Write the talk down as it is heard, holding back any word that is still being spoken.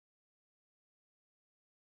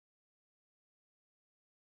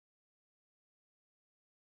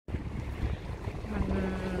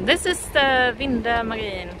This is the Vindö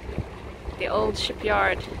Marine, the old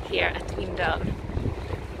shipyard here at Vindö.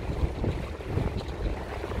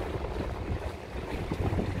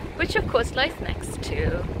 Which of course lies next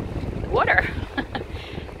to the water,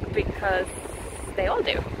 because they all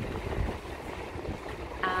do.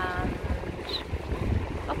 And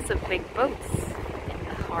lots of big boats in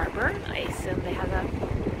the harbor. I assume they have a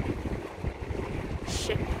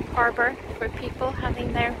ship harbor for people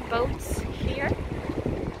having their boats here.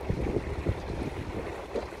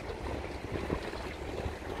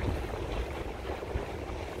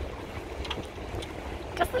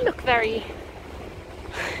 Doesn't look very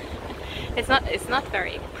it's not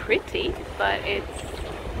very pretty, but it's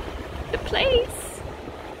the place.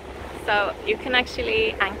 So you can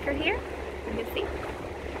actually anchor here, you can see.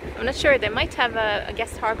 I'm not sure, they might have a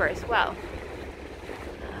guest harbor as well.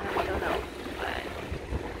 I don't know, but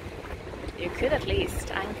you could at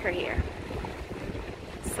least anchor here.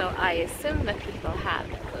 So I assume that people have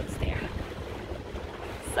boats there.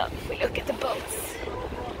 So if we look at the boats.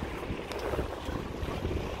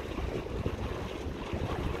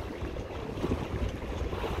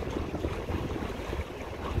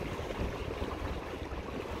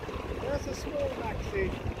 There's a small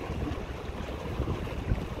maxi.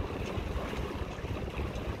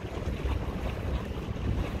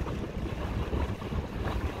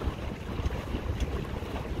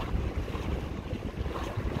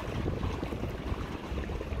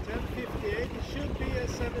 It should be a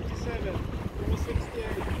 77 or 68.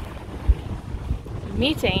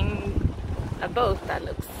 Meeting a boat that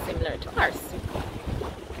looks similar to ours.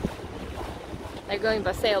 They're going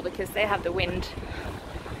by sail because they have the wind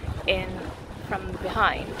in from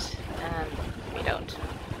behind and we don't.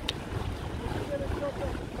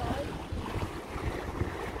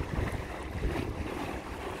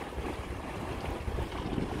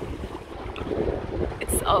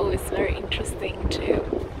 It's always very interesting to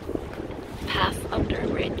pass under a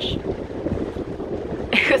bridge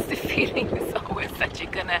because the feeling is always that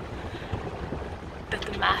you're gonna, that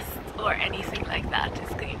the mast or anything like that is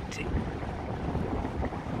going to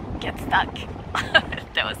get stuck.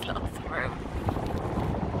 There was lots of room.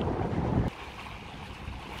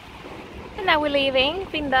 And now we're leaving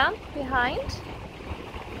Vindö behind.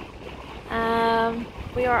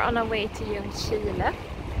 We are on our way to Ljungskile,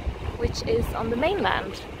 which is on the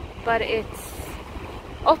mainland, but it's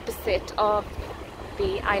opposite of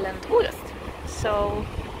the island Orust. So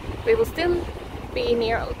we will still be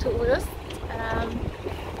near to Orust,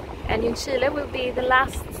 and Ljungskile will be the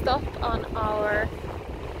last stop on our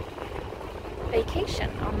vacation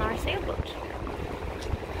on our sailboat.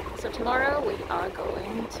 So tomorrow we are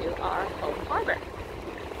going to our home harbor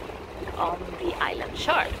on the island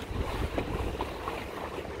Tjörn.